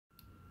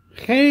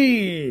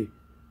Hey,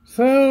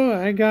 so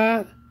I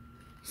got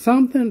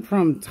something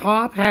from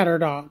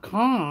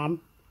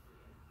TopHatter.com.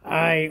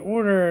 I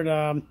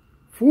ordered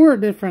 4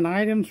 different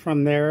items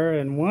from there,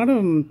 and one of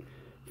them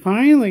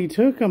finally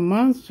took a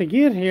month to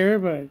get here,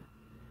 but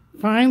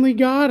finally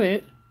got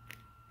it.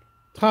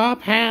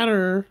 Top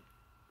Hatter.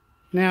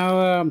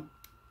 Now,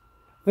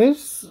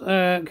 this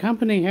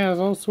company has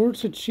all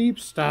sorts of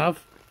cheap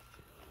stuff.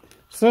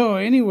 So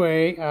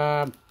anyway,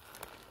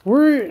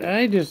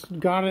 I just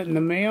got it in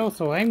the mail,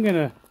 so I'm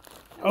gonna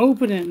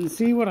open it and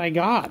see what I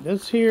got.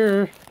 This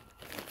here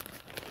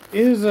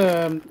is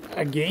a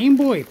Game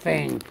Boy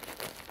thing,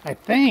 I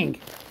think,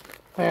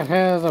 that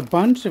has a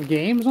bunch of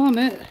games on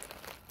it.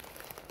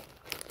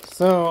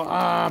 So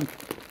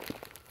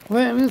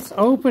let's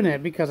open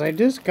it because I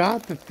just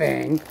got the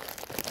thing.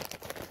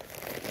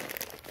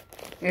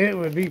 It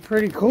would be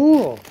pretty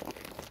cool.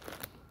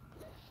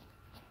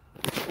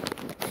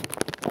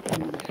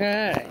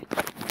 Okay.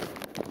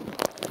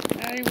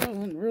 I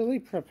wasn't really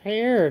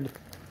prepared.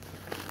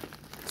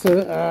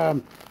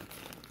 So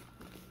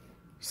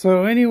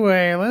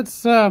anyway, let's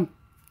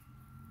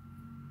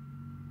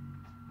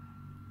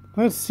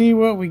see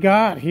what we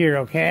got here,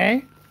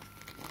 okay?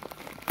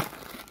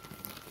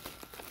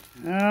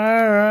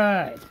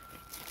 Alright.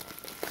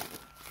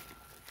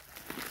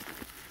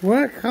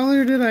 What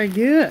color did I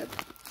get?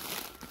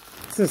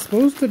 It's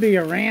supposed to be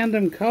a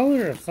random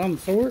color of some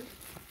sort.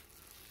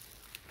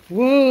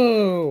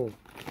 Whoa!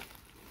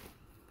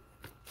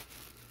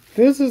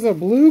 This is a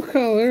blue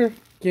color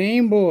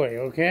Game Boy,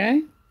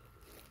 okay?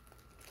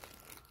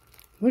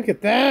 Look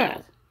at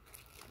that.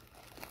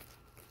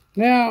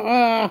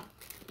 Now,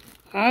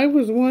 I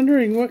was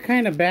wondering what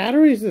kind of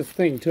batteries this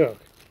thing took.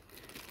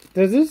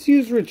 Does this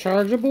use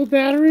rechargeable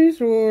batteries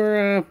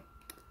or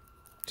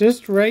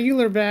just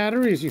regular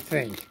batteries, you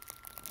think?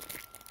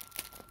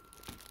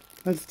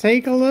 Let's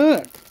take a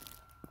look.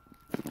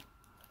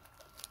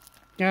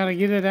 Gotta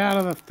get it out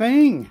of the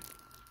thing.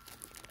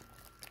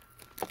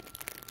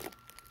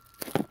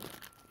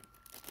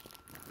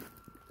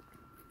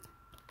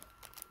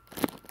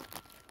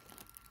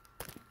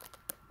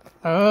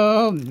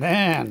 Oh,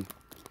 man.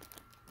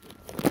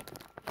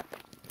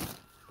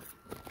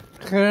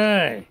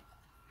 Okay.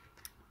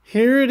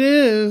 Here it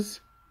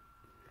is.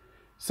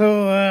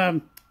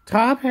 So,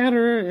 Top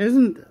Hatter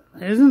isn't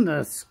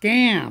a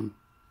scam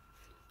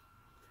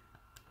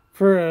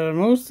for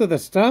most of the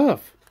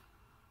stuff.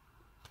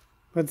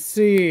 Let's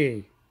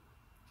see.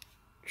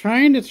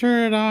 Trying to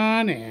turn it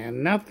on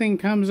and nothing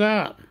comes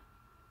up.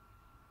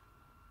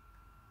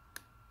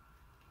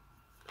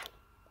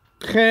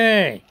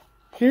 Okay.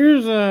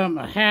 Here's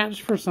a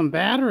hatch for some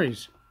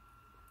batteries.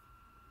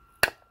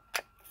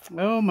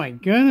 Oh my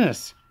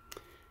goodness.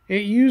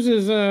 It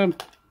uses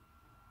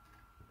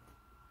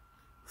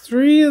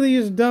 3 of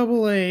these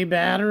AA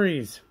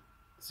batteries.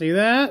 See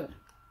that?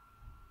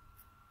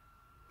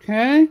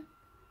 Okay.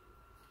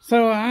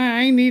 So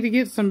I need to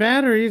get some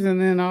batteries and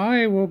then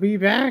I will be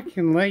back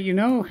and let you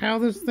know how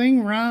this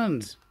thing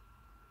runs.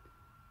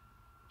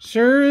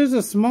 Sure is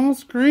a small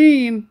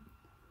screen,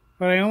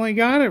 but I only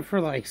got it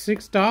for like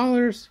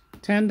 $6,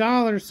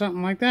 $10,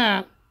 something like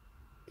that.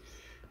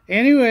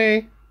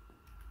 Anyway,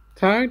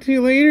 talk to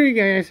you later, you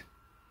guys.